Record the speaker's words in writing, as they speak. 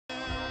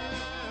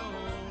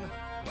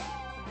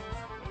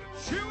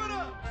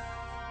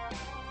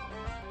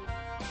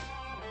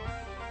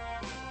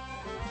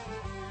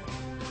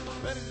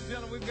Ladies and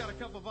gentlemen, we've got a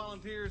couple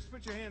volunteers.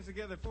 Put your hands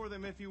together for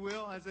them, if you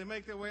will, as they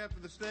make their way up to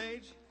the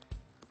stage.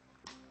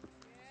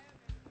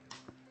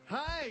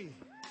 Hi.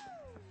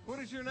 What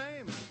is your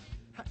name?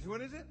 Hi, what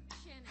is it?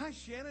 Shannon. Hi,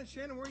 Shannon.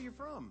 Shannon, where are you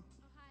from?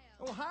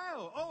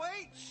 Ohio. Ohio.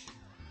 O-H.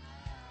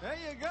 There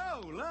you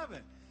go. Love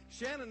it.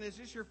 Shannon, is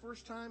this your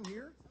first time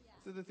here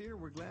to the theater?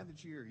 We're glad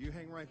that you're here. You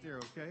hang right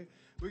there, okay?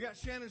 We got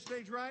Shannon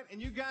stage right,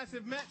 and you guys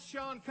have met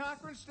Sean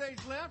Cochran stage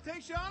left.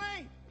 Hey,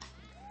 Shawnee.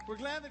 We're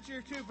glad that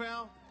you're here too,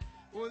 pal.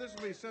 Boy, this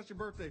will be such a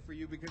birthday for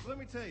you because let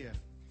me tell you,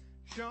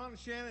 Sean and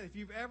Shannon, if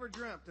you've ever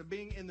dreamt of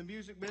being in the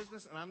music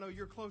business, and I know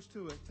you're close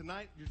to it,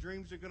 tonight your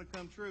dreams are going to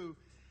come true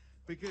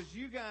because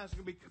you guys are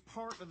going to be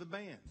part of the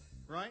band,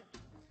 right?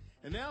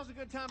 And now's a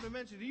good time to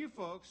mention to you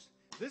folks,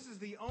 this is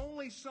the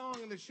only song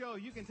in the show.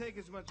 You can take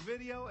as much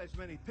video, as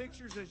many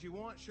pictures as you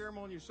want, share them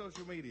on your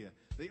social media.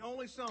 The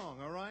only song,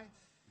 all right?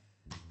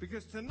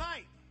 Because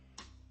tonight,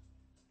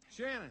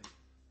 Shannon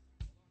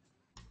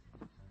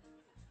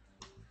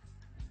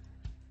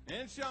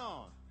and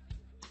Sean,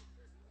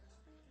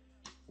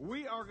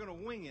 we are going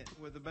to wing it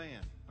with the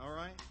band, all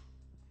right?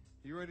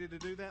 You ready to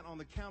do that? On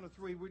the count of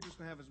three, we're just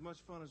going to have as much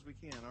fun as we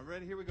can. All right,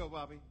 ready? Here we go,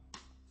 Bobby.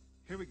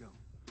 Here we go.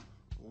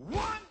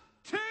 1,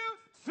 2,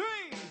 3.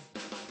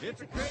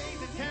 It's a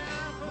crazy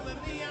town full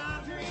of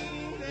neon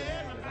dreams.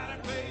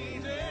 Everybody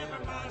plays,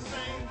 everybody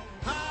sings.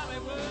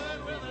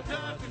 Hollywood with a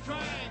Dusty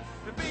train.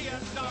 To be a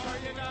star,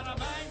 you gotta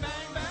bang,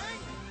 bang, bang.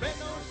 Bang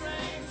those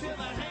strings till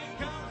the hang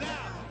comes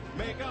out.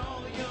 Make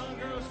all the young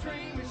girls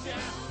scream and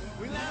shout.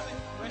 We love it,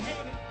 we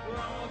hate it, we're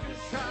all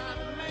just trying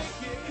to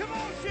make it. Come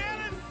on,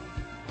 Shannon!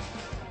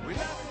 We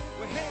love it,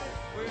 we hate it,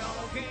 we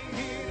all came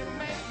here to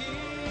make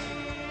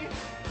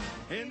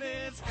it in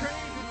this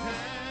crazy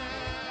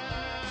town.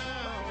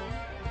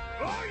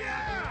 Oh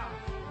yeah!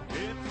 It's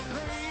a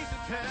crazy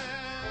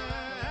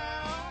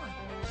town.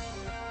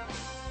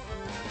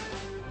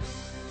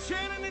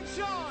 Shannon and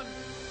Sean,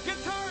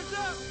 guitars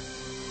up.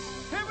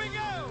 Here we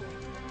go.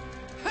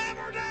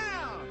 Hammer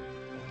down.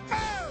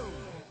 Boom!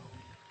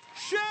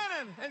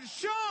 Shannon and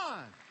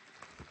Sean.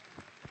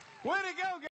 Way to go, guys.